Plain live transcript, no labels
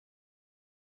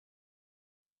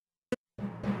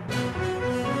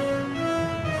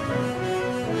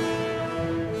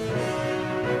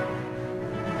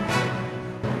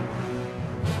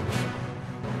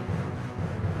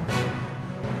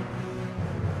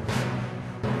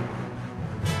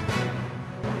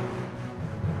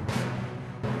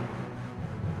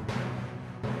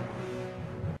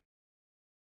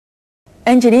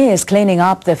Engineers cleaning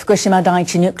up the Fukushima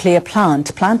Daiichi nuclear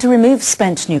plant plan to remove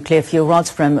spent nuclear fuel rods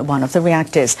from one of the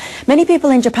reactors. Many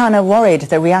people in Japan are worried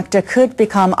the reactor could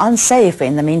become unsafe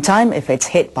in the meantime if it's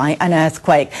hit by an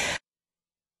earthquake.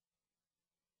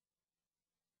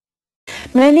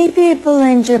 Many people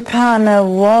in Japan are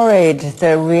worried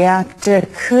the reactor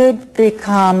could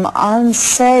become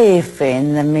unsafe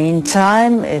in the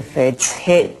meantime if it's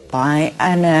hit by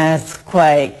an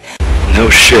earthquake. No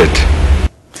shit.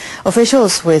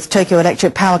 Officials with Tokyo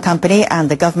Electric Power Company and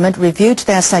the government reviewed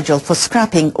their schedule for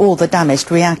scrapping all the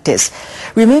damaged reactors.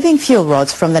 Removing fuel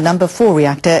rods from the number 4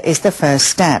 reactor is the first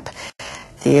step.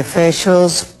 The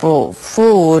officials brought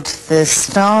forward the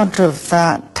start of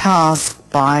that task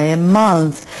by a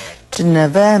month to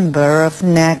November of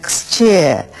next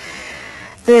year.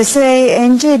 They say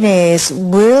engineers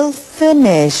will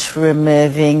finish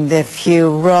removing the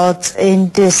fuel rods in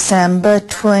December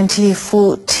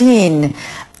 2014,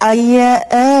 a year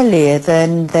earlier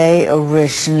than they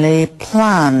originally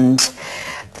planned.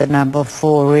 The number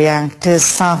 4 reactor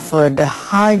suffered a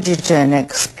hydrogen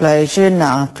explosion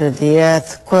after the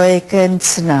earthquake and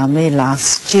tsunami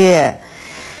last year.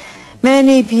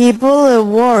 Many people are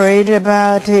worried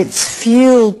about its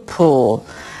fuel pool.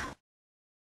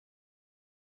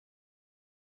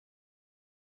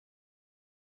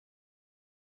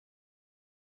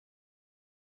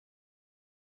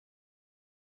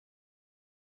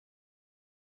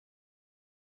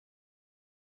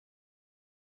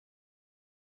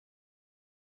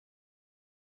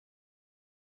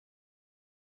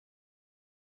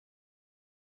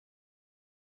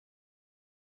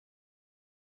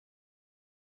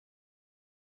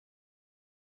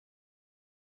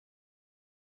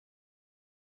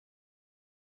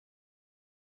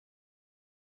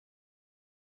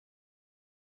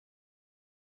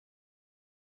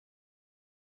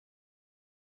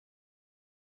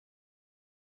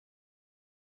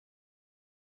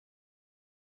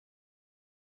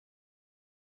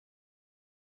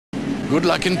 Good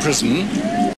luck in prison.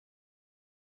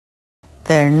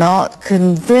 They're not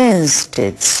convinced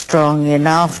it's strong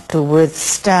enough to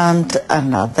withstand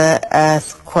another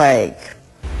earthquake.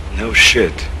 No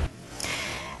shit.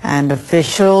 And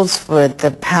officials with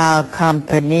the power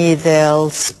company, they'll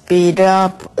speed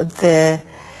up the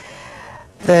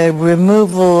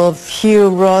removal of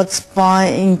fuel rods by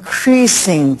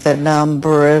increasing the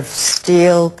number of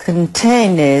steel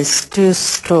containers to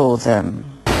store them.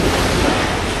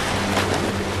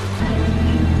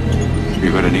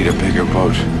 You're gonna need a bigger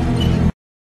boat.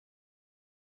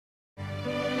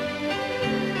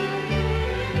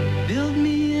 Build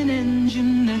me an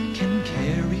engine that can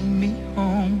carry me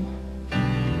home.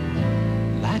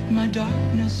 Light my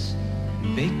darkness,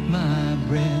 bake my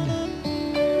bread.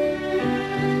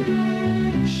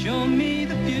 Show me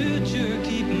the future,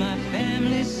 keep my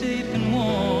family safe and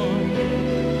warm.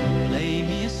 Play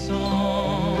me a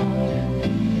song,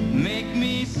 make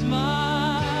me smile.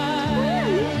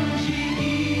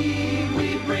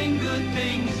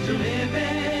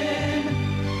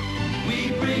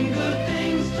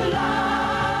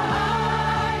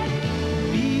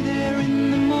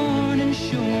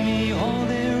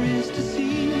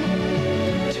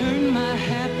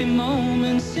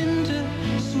 Moments into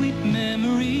sweet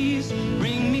memories,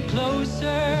 bring me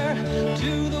closer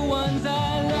to the ones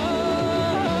I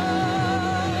love.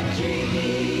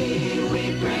 Gee,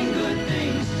 we bring good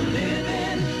things to live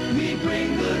in, we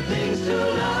bring good things to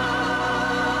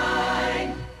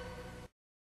life.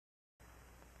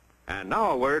 And now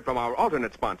a word from our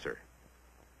alternate sponsor.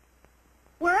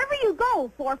 Wherever you go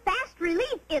for fast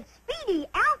relief, it's Speedy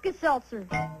Alka-Seltzer.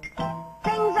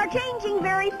 Things are changing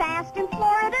very fast in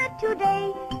Florida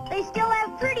today. They still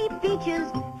have pretty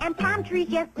beaches and palm trees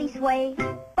gently sway.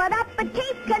 But up at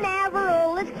Cape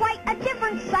Canaveral is quite a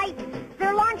different sight.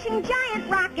 They're launching giant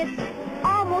rockets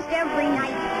almost every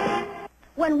night.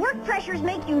 When work pressures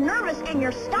make you nervous and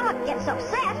your stomach gets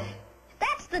upset,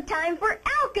 that's the time for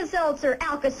Alka-Seltzer.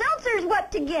 Alka-Seltzer's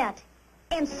what to get.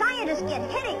 And scientists get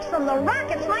headaches from the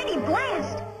rocket's mighty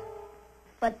blast.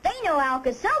 But they know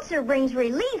Alka-Seltzer brings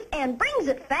relief and brings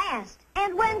it fast.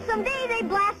 And when someday they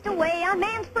blast away on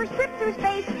man's first trip through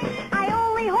space, I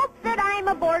only hope that I'm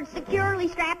aboard securely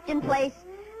strapped in place.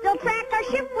 They'll track our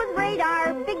ship with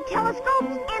radar, big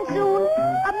telescopes, and soon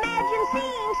imagine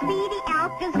seeing Speedy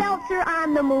Alka-Seltzer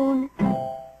on the moon.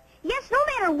 Yes, no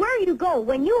matter where you go,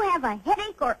 when you have a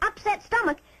headache or upset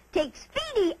stomach, take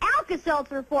Speedy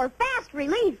Alka-Seltzer for fast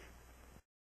relief.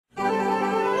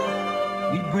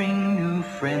 We bring new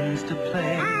friends to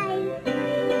play. Hi.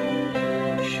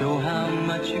 Show how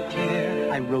much you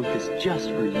care. I wrote this just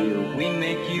for you. We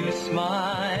make you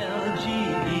smile,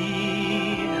 gee.